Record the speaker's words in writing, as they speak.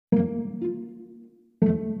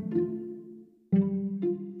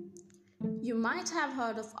might have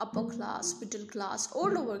heard of upper class, middle class,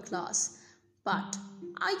 or lower class, but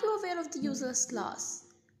are you aware of the useless class?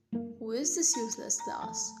 Who is this useless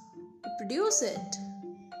class? To produce it?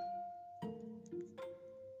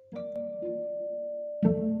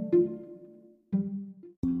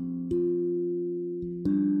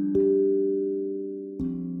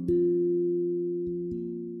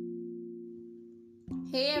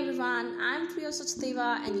 Hey everyone, I'm Priya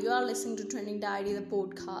Sachdeva and you are listening to Trending Diary, the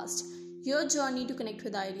podcast. Your journey to connect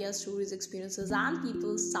with ideas, stories, experiences, and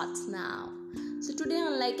people starts now. So today,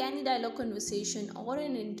 unlike any dialogue conversation or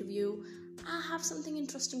an interview, I have something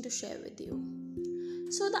interesting to share with you.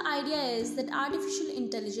 So the idea is that artificial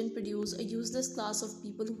intelligence produce a useless class of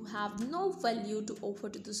people who have no value to offer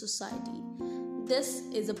to the society. This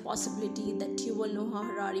is a possibility that Yuval Noah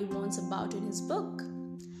Harari warns about in his book.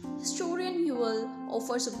 Historian Yuval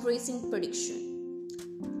offers a bracing prediction.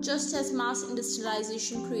 Just as mass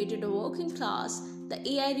industrialization created a working class, the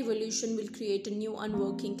AI revolution will create a new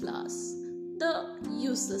unworking class, the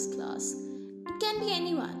useless class. It can be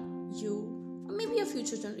anyone, you, or maybe a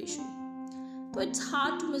future generation. But it's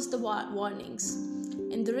hard to miss the warnings.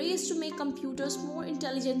 In the race to make computers more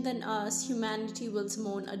intelligent than us, humanity will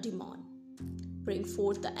summon a demon, bring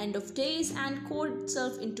forth the end of days, and code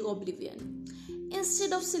itself into oblivion.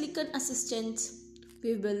 Instead of silicon assistants,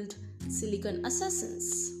 we build silicon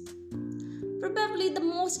assassins. Probably the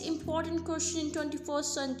most important question in 21st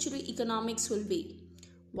century economics will be,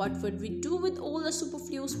 what would we do with all the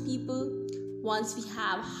superfluous people once we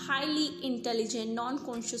have highly intelligent,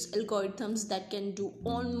 non-conscious algorithms that can do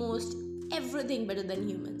almost everything better than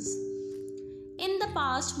humans? In the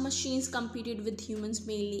past, machines competed with humans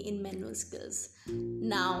mainly in manual skills.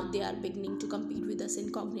 Now they are beginning to compete with us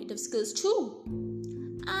in cognitive skills too.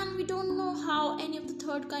 And we don't know how any of the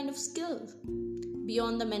third kind of skill,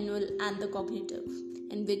 beyond the manual and the cognitive,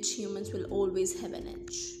 in which humans will always have an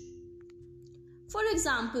edge. For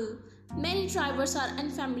example, many drivers are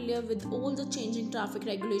unfamiliar with all the changing traffic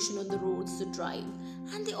regulation on the roads they drive,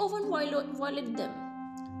 and they often violate them.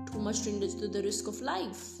 Too much dangerous to the risk of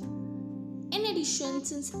life. In addition,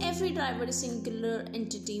 since every driver is a singular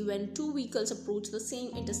entity, when two vehicles approach the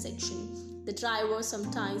same intersection, the drivers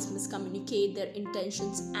sometimes miscommunicate their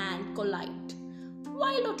intentions and collide.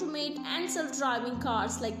 While automated and self-driving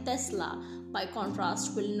cars like Tesla, by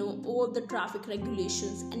contrast, will know all the traffic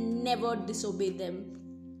regulations and never disobey them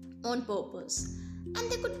on purpose.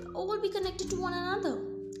 And they could all be connected to one another.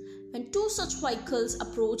 When two such vehicles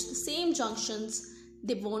approach the same junctions,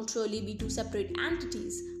 they won't really be two separate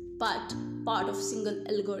entities, but part of a single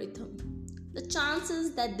algorithm. The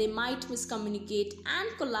chances that they might miscommunicate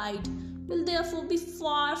and collide will therefore be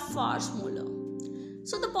far, far smaller.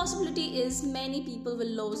 So the possibility is many people will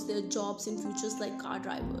lose their jobs in futures like car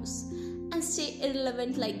drivers and stay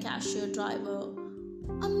irrelevant like cashier driver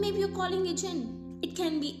or maybe a calling agent. It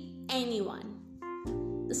can be anyone.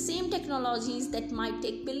 The same technologies that might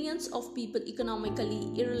take billions of people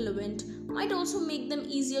economically irrelevant might also make them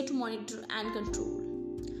easier to monitor and control.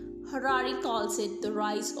 Harari calls it the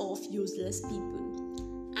rise of useless people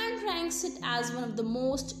and ranks it as one of the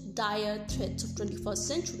most dire threats of 21st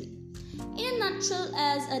century. In a nutshell,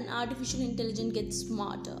 as an artificial intelligence gets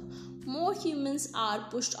smarter, more humans are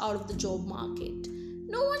pushed out of the job market.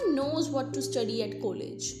 No one knows what to study at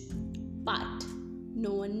college, but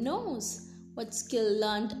no one knows what skill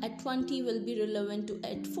learned at 20 will be relevant to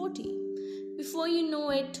at 40. Before you know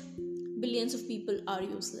it, billions of people are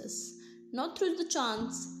useless, not through the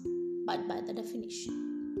chance, but by the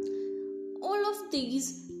definition. All of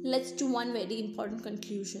these leads to one very important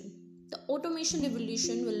conclusion. The automation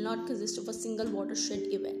revolution will not consist of a single watershed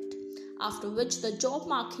event, after which the job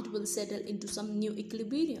market will settle into some new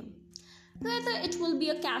equilibrium. Rather, it will be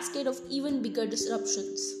a cascade of even bigger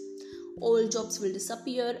disruptions. Old jobs will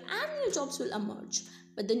disappear and new jobs will emerge,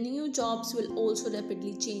 but the new jobs will also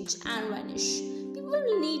rapidly change and vanish. People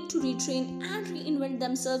will need to retrain and reinvent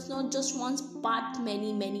themselves not just once but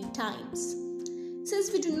many, many times.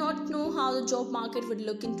 Since we do not know how the job market would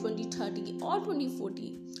look in 2030 or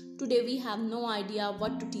 2040, today we have no idea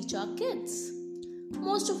what to teach our kids.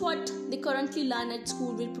 Most of what they currently learn at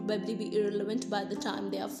school will probably be irrelevant by the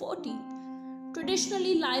time they are 40.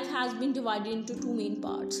 Traditionally, life has been divided into two main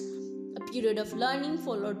parts: a period of learning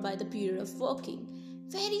followed by the period of working.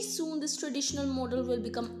 Very soon, this traditional model will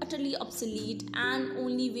become utterly obsolete, and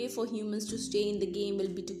only way for humans to stay in the game will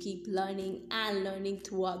be to keep learning and learning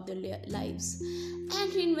throughout their lives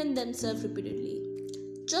and reinvent themselves repeatedly.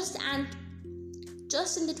 Just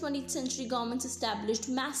in the 20th century, governments established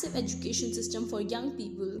massive education system for young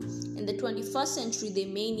people. In the 21st century, they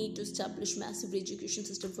may need to establish massive education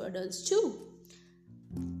system for adults too.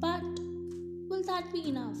 But that be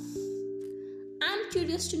enough? I'm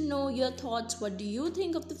curious to know your thoughts. What do you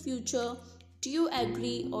think of the future? Do you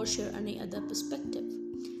agree or share any other perspective?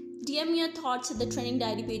 DM me your thoughts at the Trending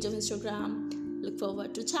Diary page of Instagram. Look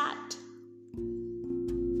forward to chat.